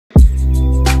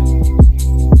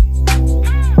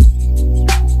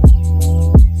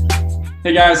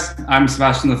Hey guys, I'm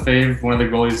Sébastien Lefebvre, one of the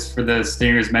goalies for the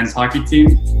Stingers men's hockey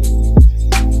team.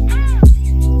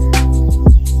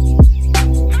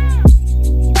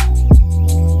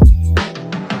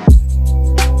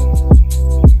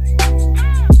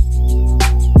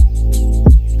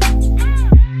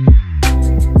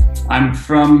 I'm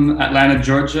from Atlanta,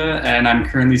 Georgia, and I'm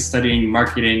currently studying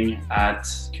marketing at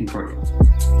Concordia.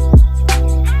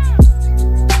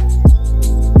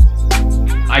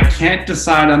 I can't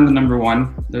decide on the number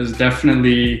one. There's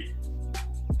definitely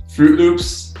Fruit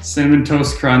Loops, Cinnamon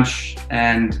Toast Crunch,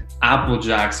 and Apple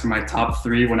Jacks for my top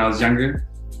three when I was younger.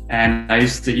 And I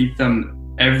used to eat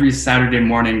them every Saturday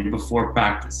morning before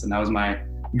practice. And that was my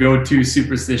go-to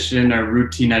superstition or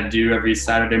routine I do every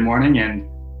Saturday morning. And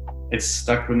it's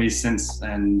stuck with me since,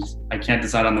 and I can't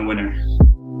decide on the winner.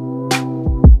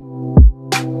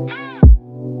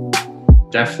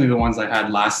 Definitely the ones I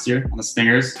had last year on the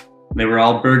Stingers. They were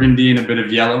all burgundy and a bit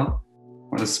of yellow,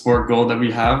 or the sport gold that we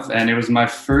have. And it was my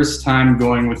first time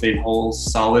going with a whole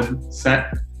solid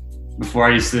set. Before,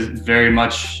 I used to very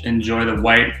much enjoy the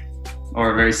white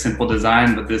or a very simple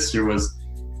design, but this year was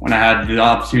when I had the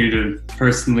opportunity to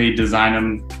personally design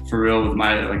them for real with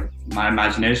my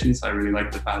imagination. So I really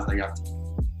liked the paths I got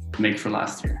to make for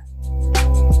last year.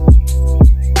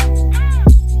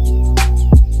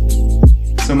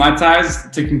 So my ties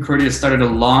to Concordia started a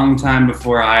long time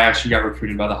before I actually got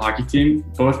recruited by the hockey team.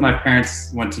 Both my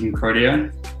parents went to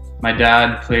Concordia. My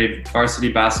dad played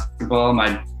varsity basketball.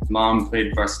 My mom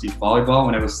played varsity volleyball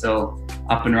when it was still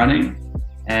up and running.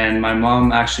 And my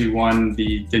mom actually won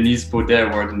the Denise Baudet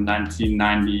Award in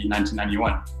 1990,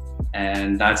 1991.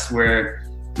 And that's where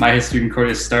my history in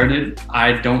Concordia started.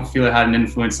 I don't feel it had an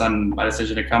influence on my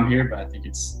decision to come here, but I think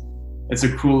it's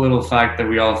a cool little fact that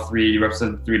we all three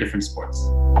represent three different sports.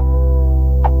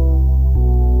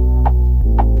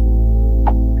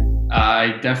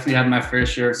 I definitely had my fair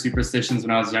share of superstitions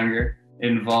when I was younger.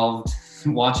 It involved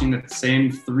watching the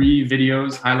same three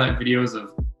videos, highlight videos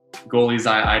of goalies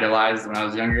I idolized when I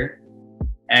was younger.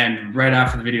 And right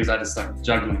after the videos, I had to start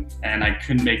juggling, and I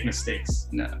couldn't make mistakes,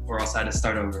 or else I had to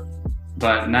start over.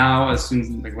 But now, as soon as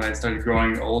when I started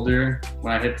growing older,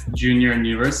 when I hit junior and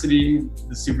university,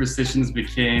 the superstitions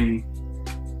became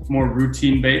more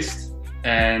routine-based.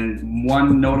 And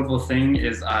one notable thing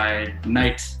is I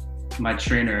knight my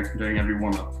trainer during every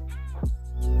warm-up.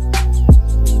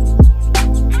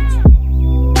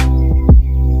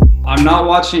 I'm not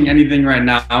watching anything right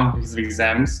now because of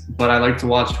exams, but I like to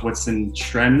watch what's in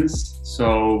trends.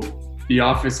 So The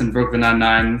Office and Brooklyn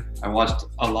Nine-Nine, I watched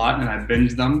a lot and I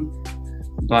binged them.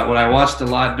 But what I watched a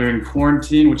lot during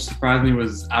quarantine, which surprised me,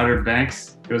 was Outer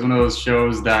Banks. It was one of those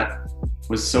shows that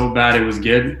was so bad it was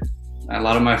good. A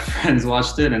lot of my friends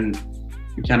watched it, and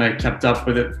we kind of kept up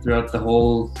with it throughout the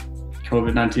whole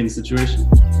COVID-19 situation.